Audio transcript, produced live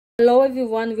Hello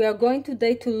everyone, we are going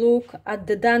today to look at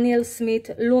the Daniel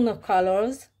Smith Lunar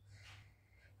colors.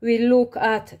 We look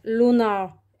at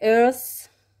Lunar Earth,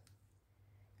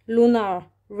 Lunar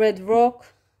Red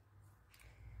Rock,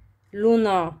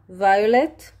 Lunar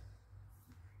Violet,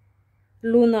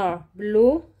 Lunar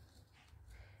Blue,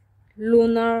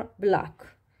 Lunar Black.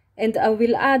 And I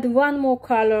will add one more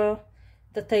color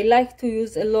that I like to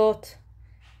use a lot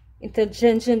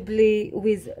interchangeably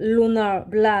with Lunar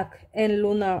Black and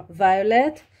Lunar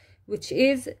Violet, which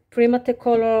is Primate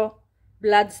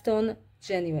Bloodstone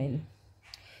Genuine.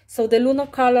 So the lunar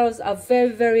colors are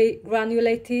very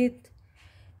granulated.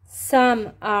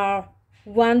 Some are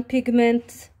one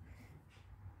pigment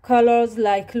colors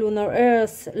like Lunar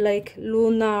Earth, like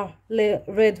Lunar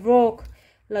Red Rock,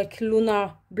 like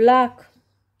Lunar Black,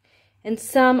 and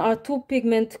some are two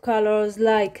pigment colors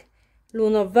like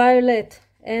Lunar Violet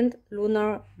and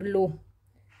Lunar Blue.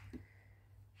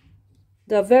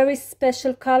 They are very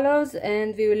special colors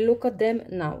and we will look at them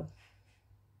now.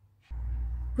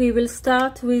 We will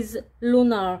start with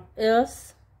Lunar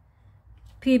Earth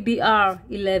PBR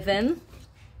 11.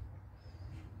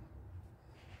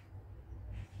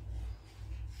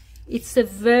 It's a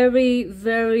very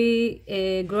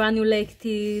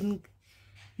granulating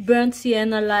burnt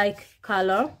sienna like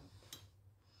color.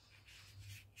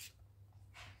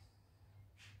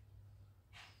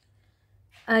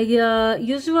 I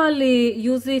usually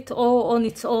use it all on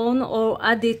its own or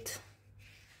add it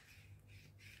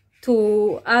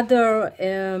to other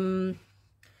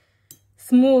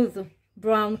smooth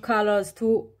brown colors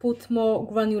to put more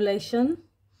granulation.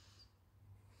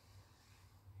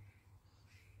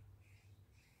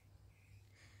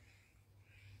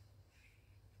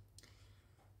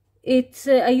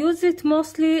 I use it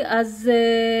mostly as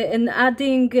an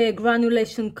adding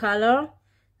granulation color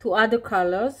to other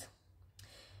colors,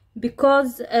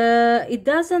 because it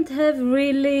doesn't have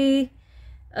really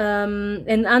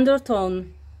an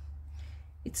undertone.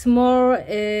 It's more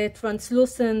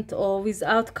translucent or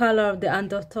without color, the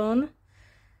undertone,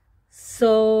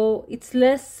 so it's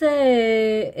less good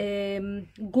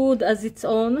as its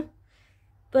own,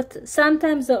 but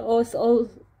sometimes I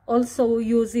also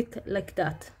use it like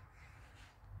that.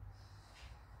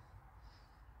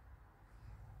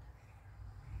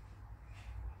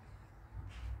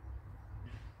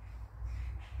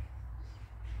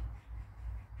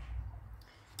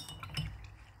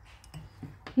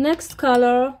 Next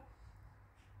color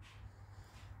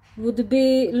would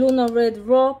be Lunar Red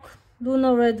Rock.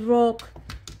 Lunar Red Rock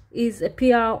is a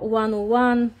PR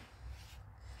 101.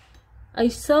 I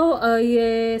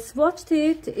swatched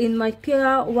it in my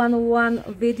PR 101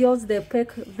 videos, the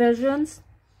opaque versions.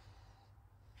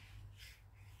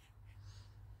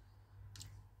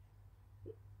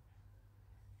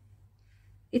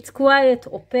 It's quite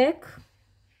opaque.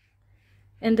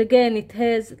 And again, it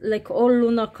has, like all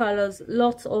lunar colors,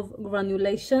 lots of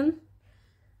granulation.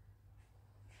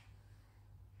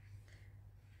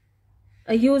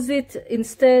 I use it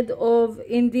instead of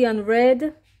Indian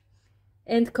Red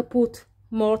and Caput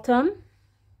Mortem.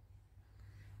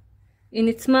 In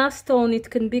its mass tone,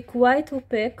 it can be quite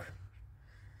opaque.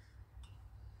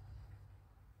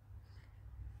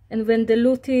 And when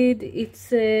diluted, it's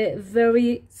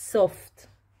very soft.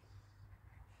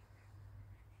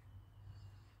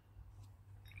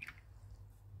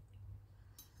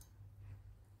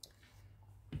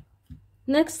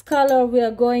 Next color we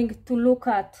are going to look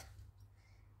at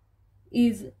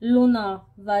is Lunar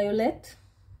Violet.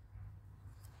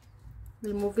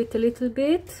 We'll move it a little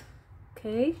bit.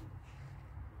 Okay.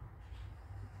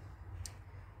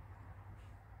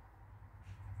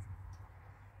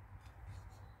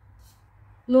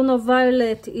 Lunar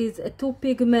Violet is a two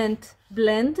pigment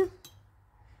blend. It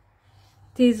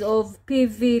is of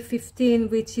PV15,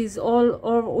 which is all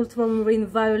or ultramarine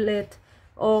violet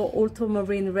or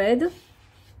ultramarine red,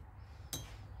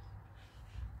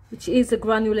 which is a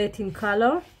granulating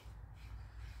color,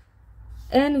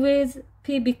 and with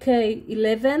PBK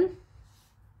 11,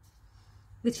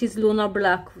 which is Lunar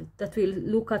Black, that we'll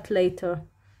look at later.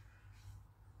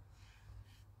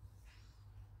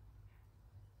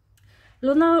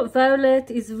 Lunar Violet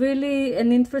is really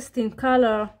an interesting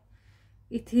color.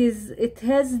 It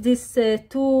has this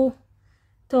two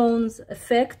tones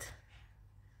effect.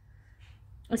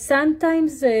 I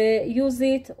sometimes use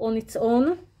it on its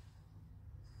own,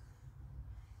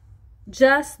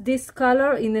 just this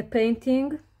color in a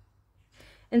painting,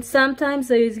 and sometimes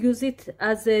I use it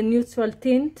as a neutral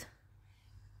tint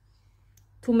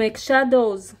to make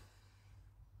shadows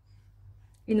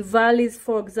in valleys,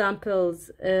 for example,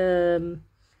 in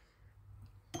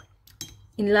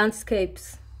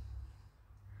landscapes,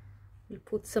 We'll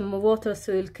put some water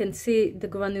so you can see the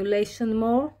granulation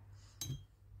more.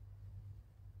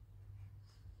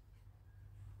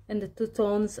 And the two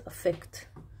tones effect.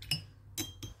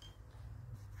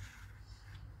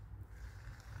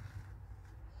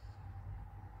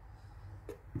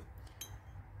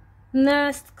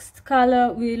 Next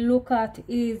color we look at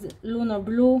is Lunar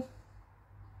Blue.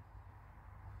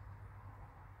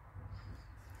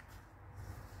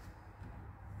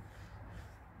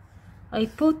 I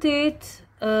put it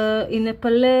in a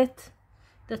palette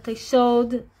that I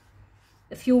showed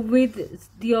a few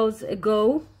videos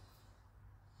ago.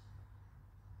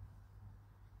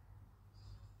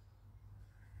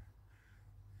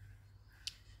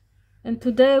 And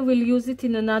today we'll use it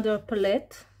in another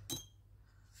palette.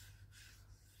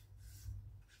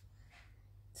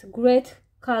 It's a great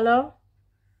color.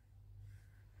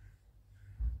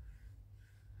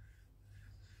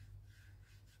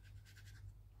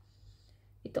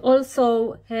 It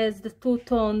also has the two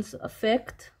tones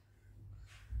effect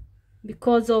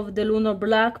because of the Lunar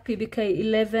Black, PBK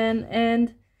 11,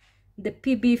 and the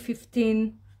PB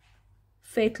 15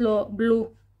 Phthalo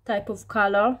Blue type of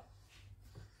color.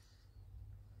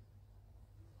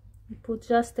 Put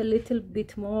just a little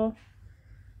bit more.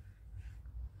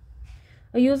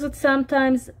 I use it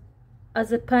sometimes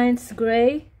as a Payne's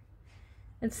gray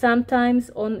and sometimes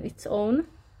on its own.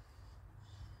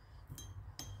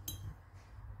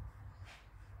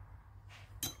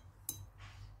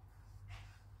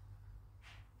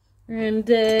 And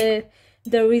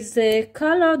there is a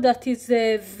color that is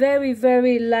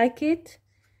very like it,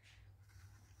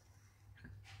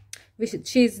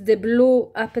 which is the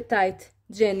Blue Apatite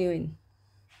Genuine.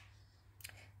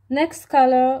 Next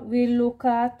color we look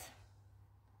at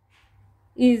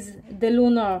is the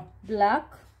Lunar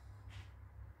Black.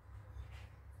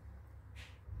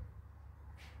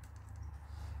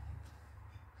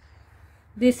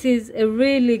 This is a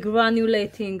really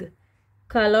granulating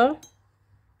color.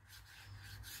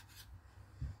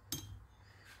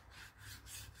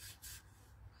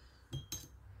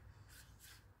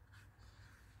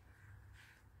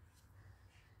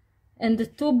 And the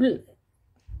two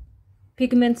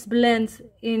pigments blends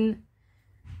in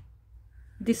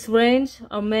this range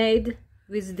are made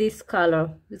with this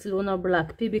color, with Lunar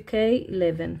Black, PBK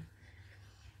 11.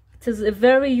 It is a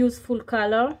very useful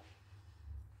color.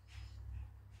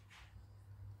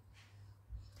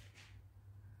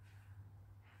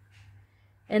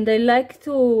 And I like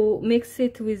to mix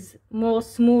it with more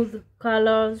smooth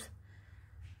colors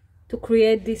to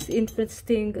create this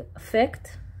interesting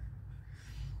effect.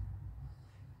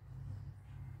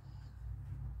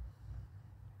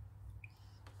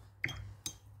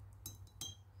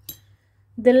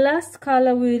 The last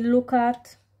color we look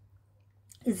at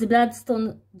is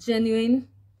Bloodstone Genuine.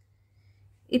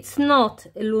 It's not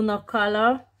a lunar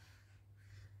color,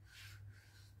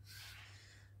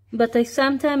 but I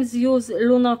sometimes use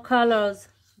lunar colors,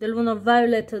 the Lunar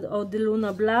Violet or the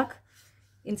Lunar Black,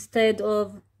 instead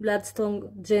of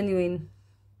Bloodstone Genuine.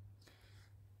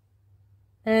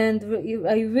 And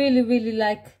I really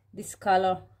like this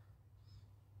color.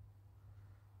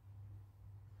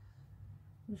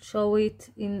 I'll show it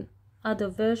in other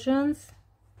versions.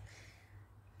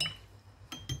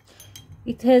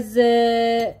 It has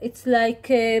it's like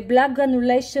a black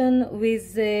granulation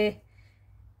with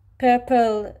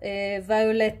purple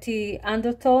violet-y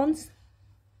undertones,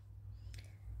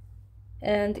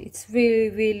 and it's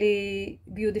really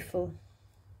beautiful.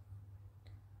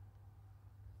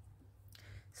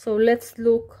 So let's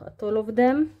look at all of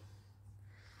them.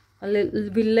 A little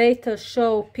bit later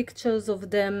show pictures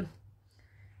of them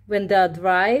when they are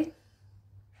dry.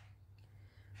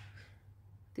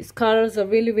 These colors are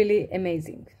really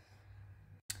amazing.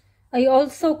 I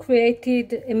also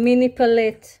created a mini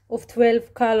palette of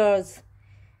 12 colors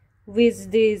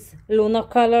with these lunar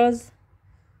colors,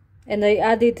 and I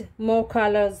added more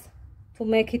colors to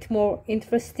make it more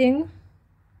interesting.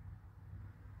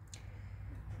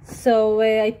 So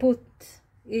I put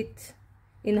it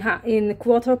in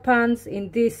quarter pans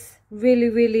in this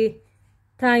really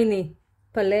tiny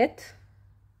palette.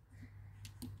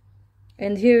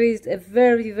 And here is a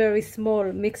very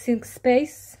small mixing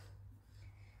space.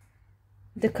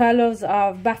 The colors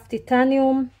are Buff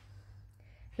Titanium,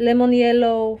 Lemon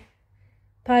Yellow,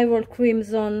 Pyrrole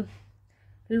Crimson,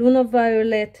 Lunar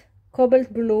Violet,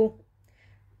 Cobalt Blue,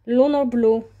 Lunar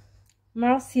Blue,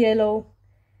 Mars Yellow,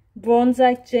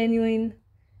 Bronzite Genuine,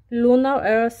 Lunar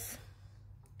Earth,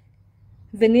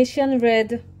 Venetian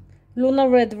Red, Lunar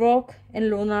Red Rock, and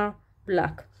Lunar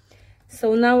Black.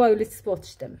 So now I will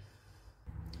swatch them.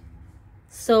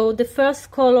 So the first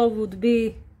color would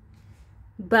be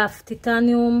Buff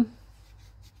Titanium.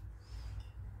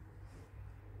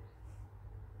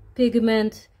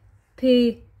 pigment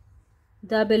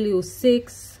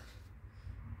PW6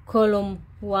 column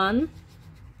 1.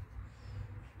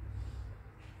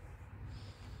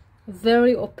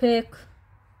 Very opaque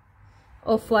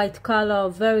off-white color,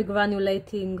 very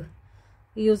granulating.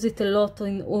 Use it a lot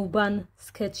in urban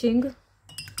sketching.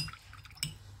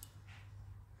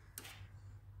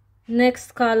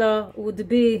 Next color would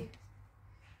be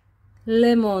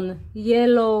lemon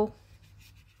yellow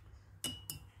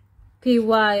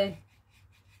PY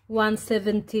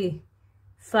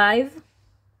 175.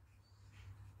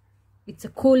 It's a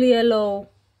cool yellow,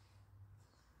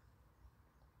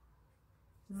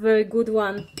 very good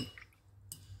one.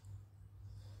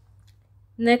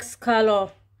 Next color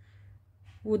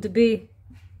would be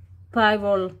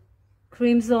Pyrrole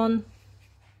Crimson,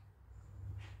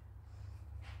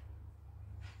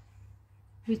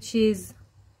 which is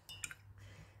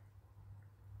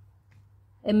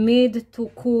a mid to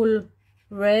cool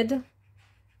red,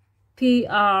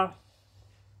 PR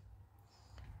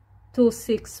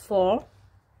 264.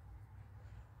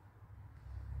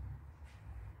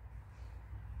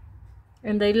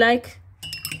 And I like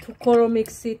to color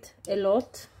mix it a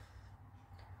lot.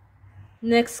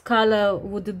 Next color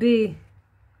would be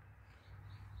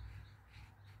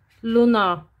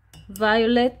Lunar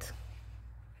Violet,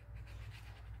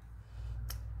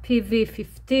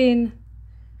 PV15,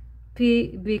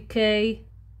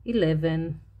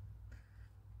 PBK11.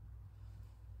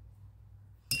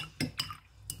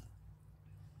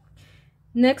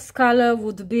 Next color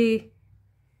would be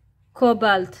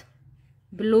Cobalt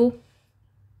Blue,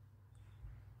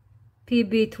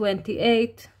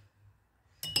 PB28.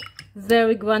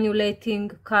 Very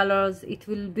granulating colors. It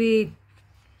will be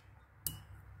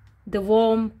the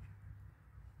warm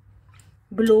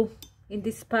blue in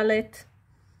this palette,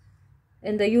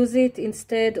 and I use it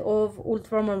instead of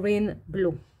ultramarine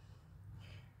blue.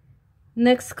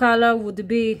 Next color would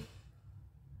be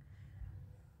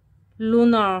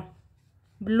Lunar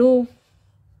Blue.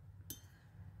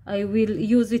 I will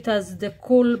use it as the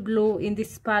cool blue in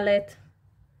this palette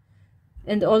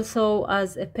and also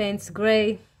as a Payne's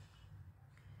gray.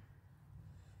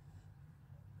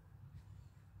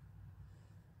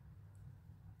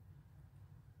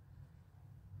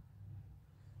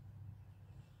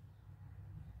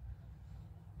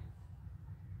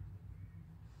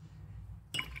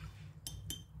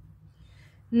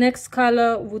 Next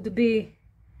color would be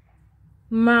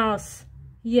Mars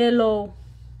Yellow.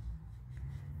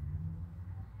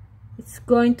 It's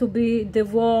going to be the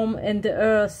warm and the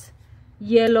earth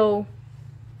yellow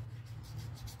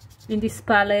in this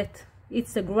palette.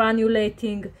 It's a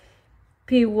granulating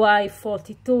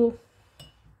PY42.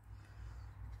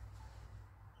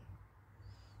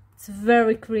 It's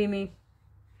very creamy.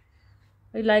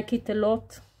 I like it a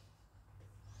lot.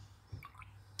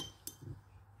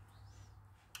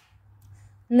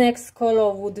 Next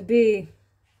color would be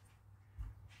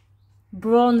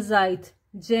Bronzite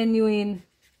Genuine.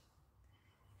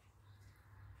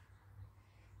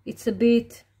 It's a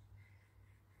bit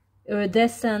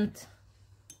iridescent.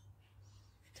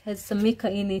 It has some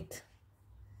mica in it.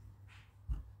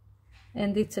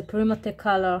 And it's a primate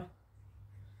color.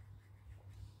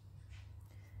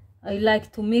 I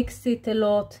like to mix it a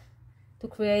lot to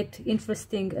create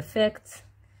interesting effects,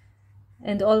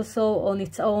 and also on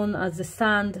its own as a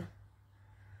sand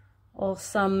or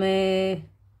some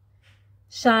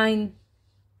shine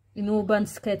in urban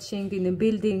sketching in a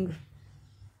building.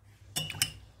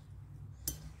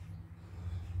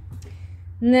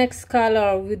 Next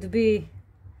color would be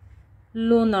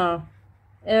Lunar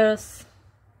Earth,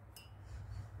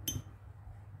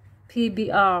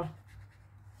 PBR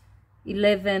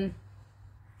 11.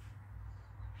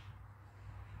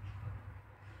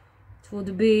 It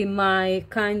would be my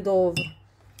kind of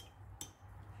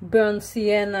burnt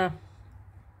sienna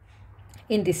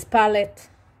in this palette.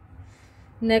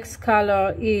 Next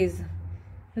color is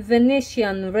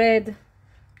Venetian Red.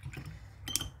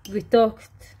 We talked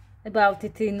about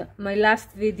it in my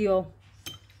last video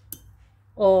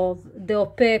of the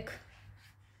opaque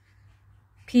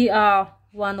PR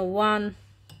 101.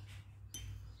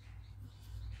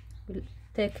 We'll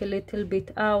take a little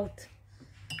bit out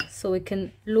so we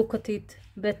can look at it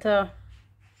better.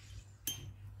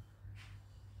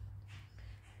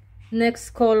 Next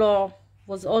color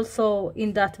was also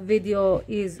in that video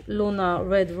is Lunar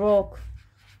Red Rock,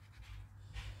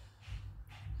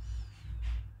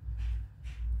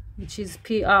 which is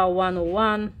PR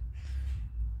 101.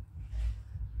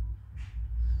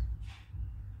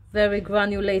 Very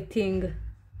granulating,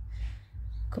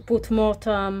 caput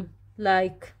mortem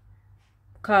like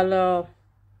color.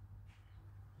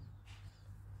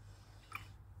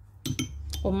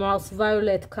 or Mars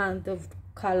violet kind of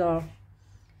color.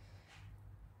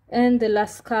 And the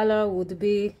last color would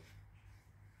be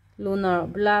lunar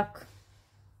black.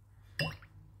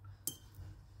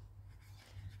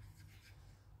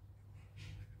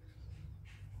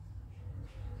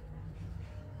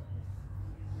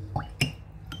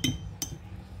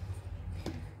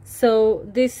 So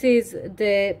this is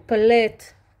the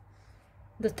palette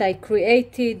that I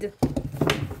created.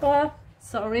 Oh,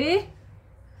 sorry.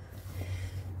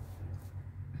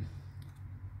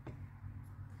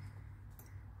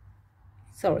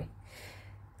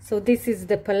 So this is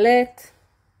the palette.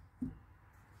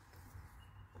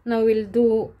 Now we'll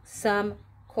do some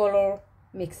color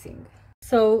mixing.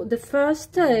 So the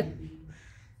first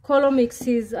color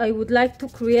mixes I would like to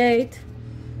create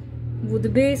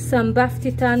would be some buff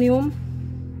titanium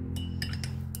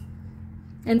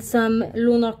and some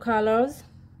lunar colors.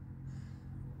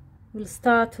 We'll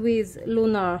start with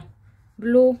lunar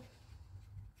blue.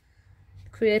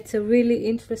 It creates a really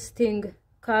interesting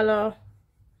color.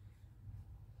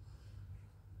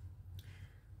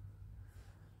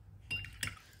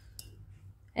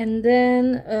 And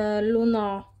then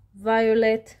lunar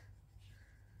violet.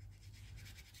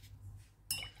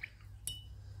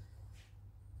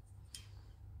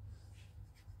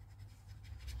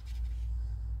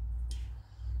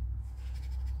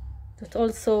 That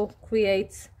also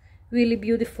creates really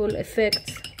beautiful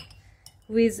effects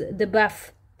with the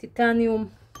buff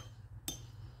titanium.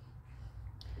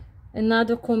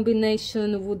 Another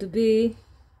combination would be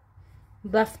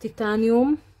buff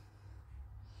titanium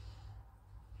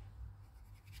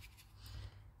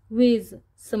with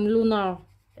some lunar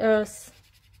earth.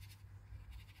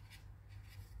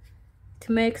 It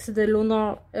makes the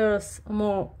lunar earth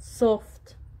more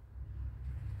soft.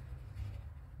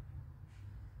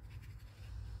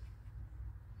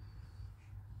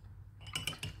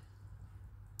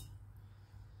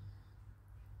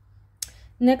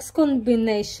 Next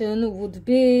combination would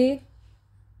be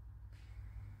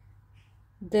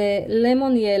the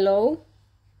lemon yellow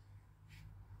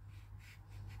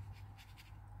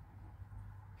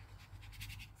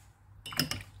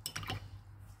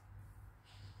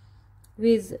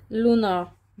with lunar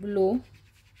blue.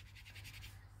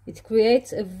 It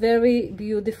creates a very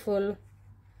beautiful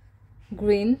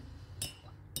green.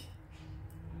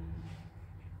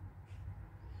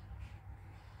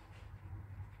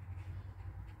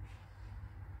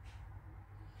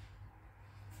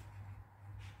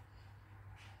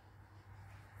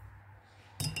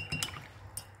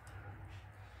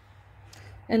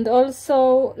 And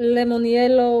also lemon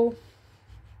yellow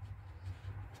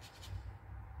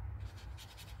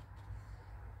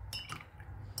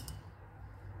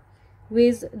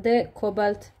with the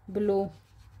cobalt blue.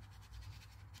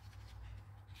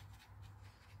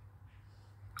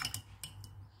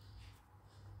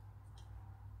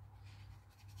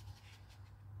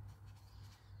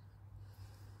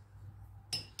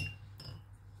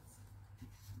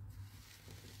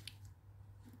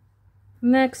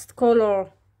 Next color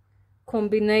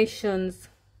combinations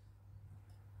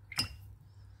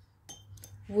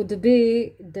would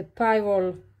be the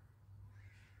pyrrole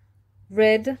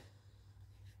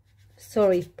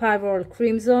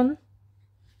crimson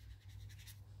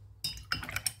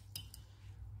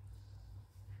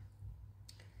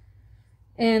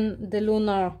and the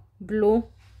lunar blue.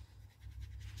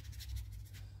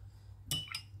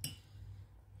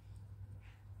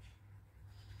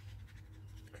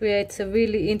 Creates a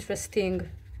really interesting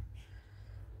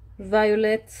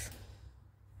violet.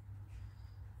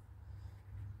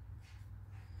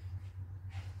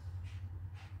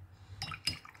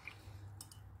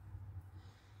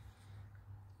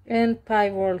 And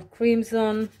pyrrole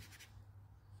crimson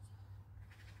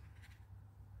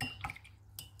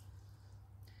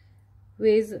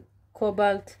with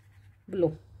cobalt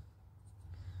blue,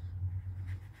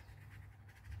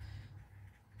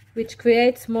 which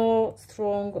creates more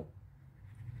strong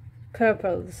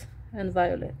purples and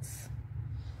violets.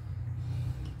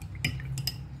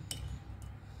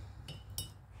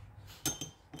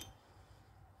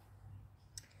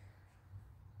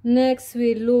 Next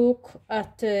we look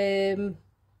at pyrrole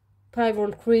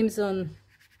crimson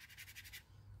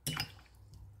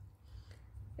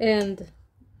and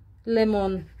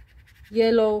lemon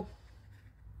yellow.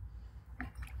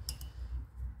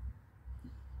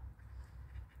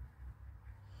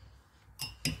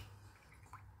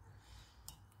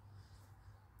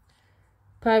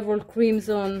 Pyrrole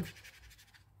crimson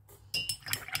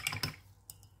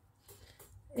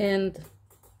and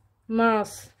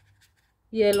Mars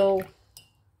yellow,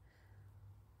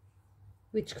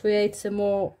 which creates a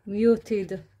more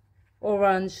muted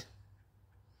orange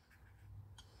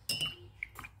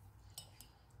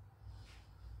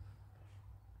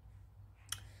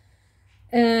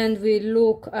And we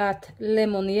look at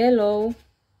lemon yellow.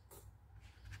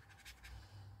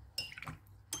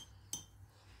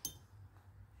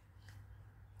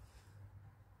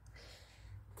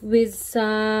 With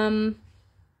some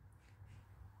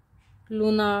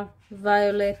lunar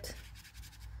violet.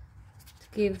 It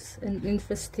gives an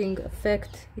interesting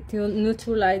effect. It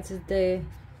neutralizes the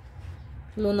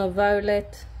lunar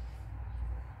violet.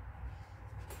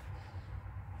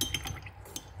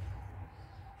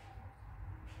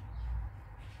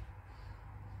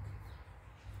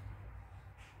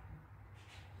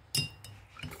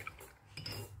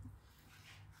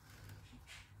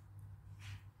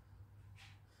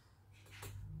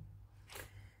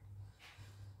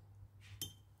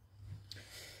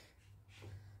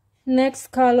 Next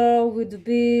color would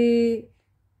be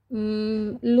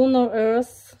Lunar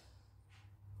Earth.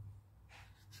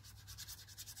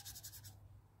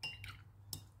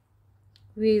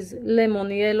 With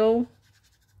lemon yellow.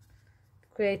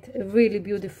 Create a really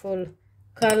beautiful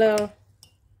color.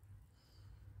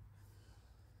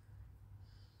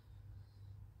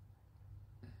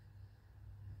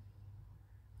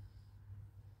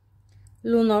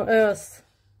 Lunar Earth.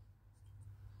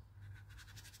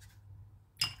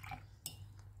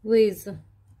 With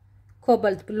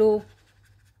cobalt blue.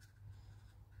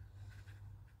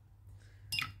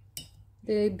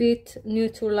 They a bit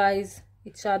neutralize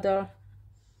each other.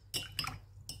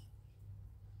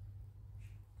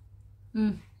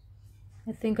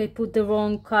 I think I put the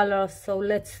wrong color, so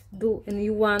let's do a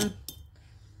new one.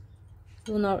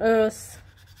 Lunar Earth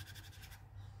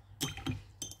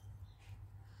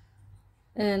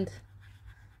and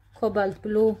cobalt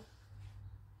blue.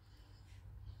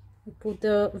 We put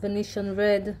the Venetian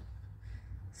red,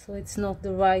 so it's not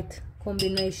the right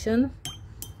combination.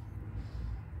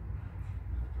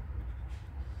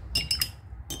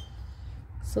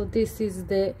 So this is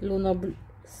the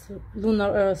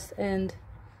Lunar Earth and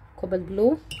cobalt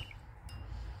blue.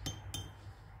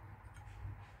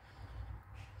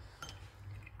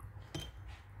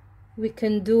 We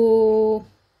can do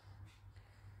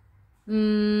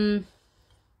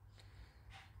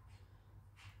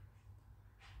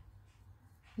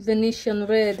Venetian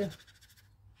red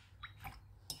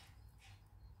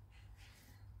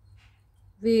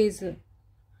with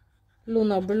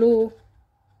lunar blue,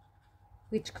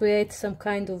 which creates some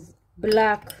kind of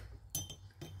black.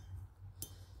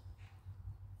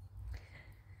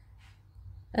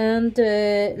 And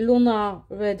lunar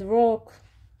red rock.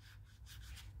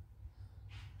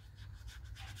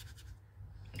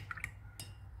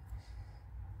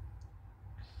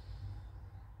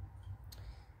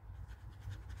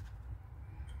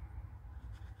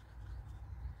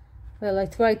 Well, I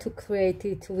try to create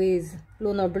it with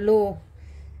lunar blue,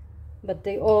 but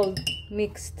they all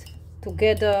mixed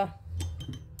together.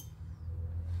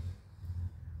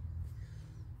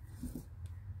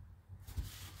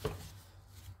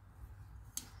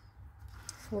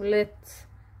 So let's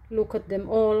look at them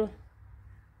all.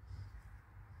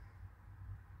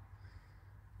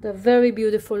 They're very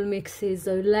beautiful mixes.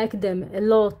 I like them a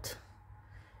lot,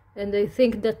 and I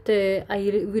think that I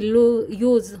will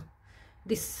use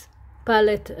this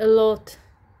palette a lot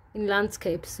in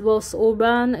landscapes, both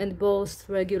urban and both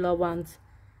regular ones,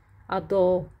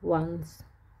 outdoor ones.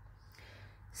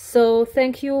 So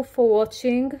thank you for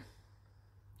watching.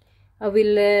 I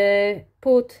will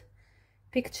put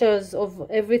pictures of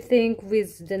everything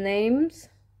with the names,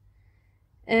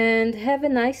 and have a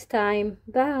nice time.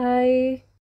 Bye.